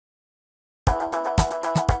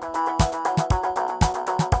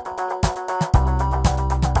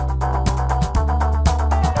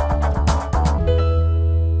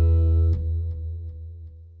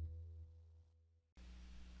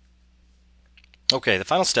Okay, the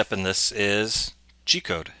final step in this is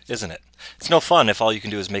G-code, isn't it? It's no fun if all you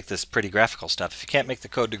can do is make this pretty graphical stuff. If you can't make the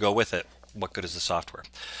code to go with it, what good is the software?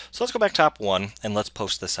 So let's go back to top one and let's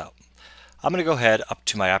post this out. I'm going to go ahead up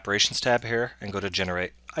to my operations tab here and go to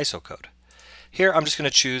generate ISO code. Here I'm just going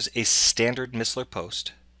to choose a standard Missler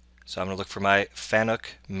post. So I'm going to look for my Fanuc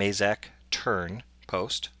Mazak turn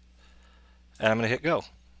post and I'm going to hit go.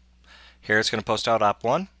 Here it's going to post out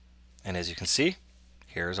op1, and as you can see,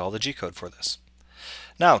 here's all the G-code for this.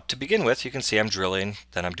 Now, to begin with, you can see I'm drilling,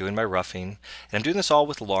 then I'm doing my roughing, and I'm doing this all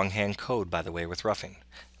with longhand code, by the way, with roughing.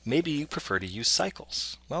 Maybe you prefer to use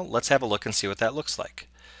cycles. Well, let's have a look and see what that looks like.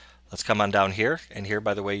 Let's come on down here, and here,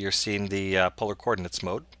 by the way, you're seeing the polar coordinates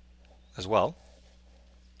mode as well.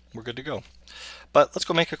 We're good to go. But let's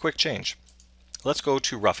go make a quick change. Let's go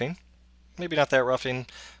to roughing. Maybe not that roughing,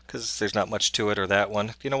 because there's not much to it, or that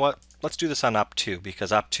one. You know what? Let's do this on op2,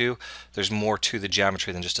 because op2, there's more to the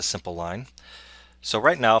geometry than just a simple line. So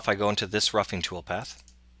right now, if I go into this roughing toolpath,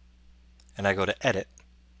 and I go to Edit,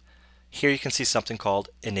 here you can see something called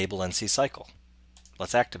Enable NC Cycle.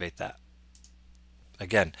 Let's activate that.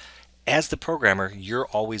 Again, as the programmer, you're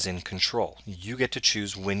always in control. You get to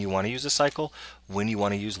choose when you want to use a cycle, when you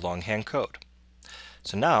want to use longhand code.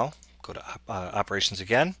 So now, go to Operations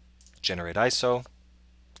again, Generate ISO,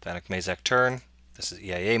 Fanuc Mazak turn. This is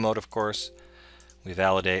EIA mode, of course. We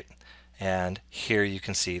validate, and here you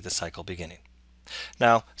can see the cycle beginning.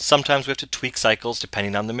 Now, sometimes we have to tweak cycles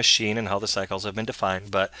depending on the machine and how the cycles have been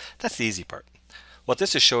defined, but that's the easy part. What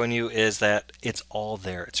this is showing you is that it's all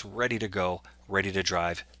there. It's ready to go, ready to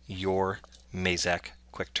drive your Mazak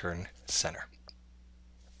Quick Turn Center.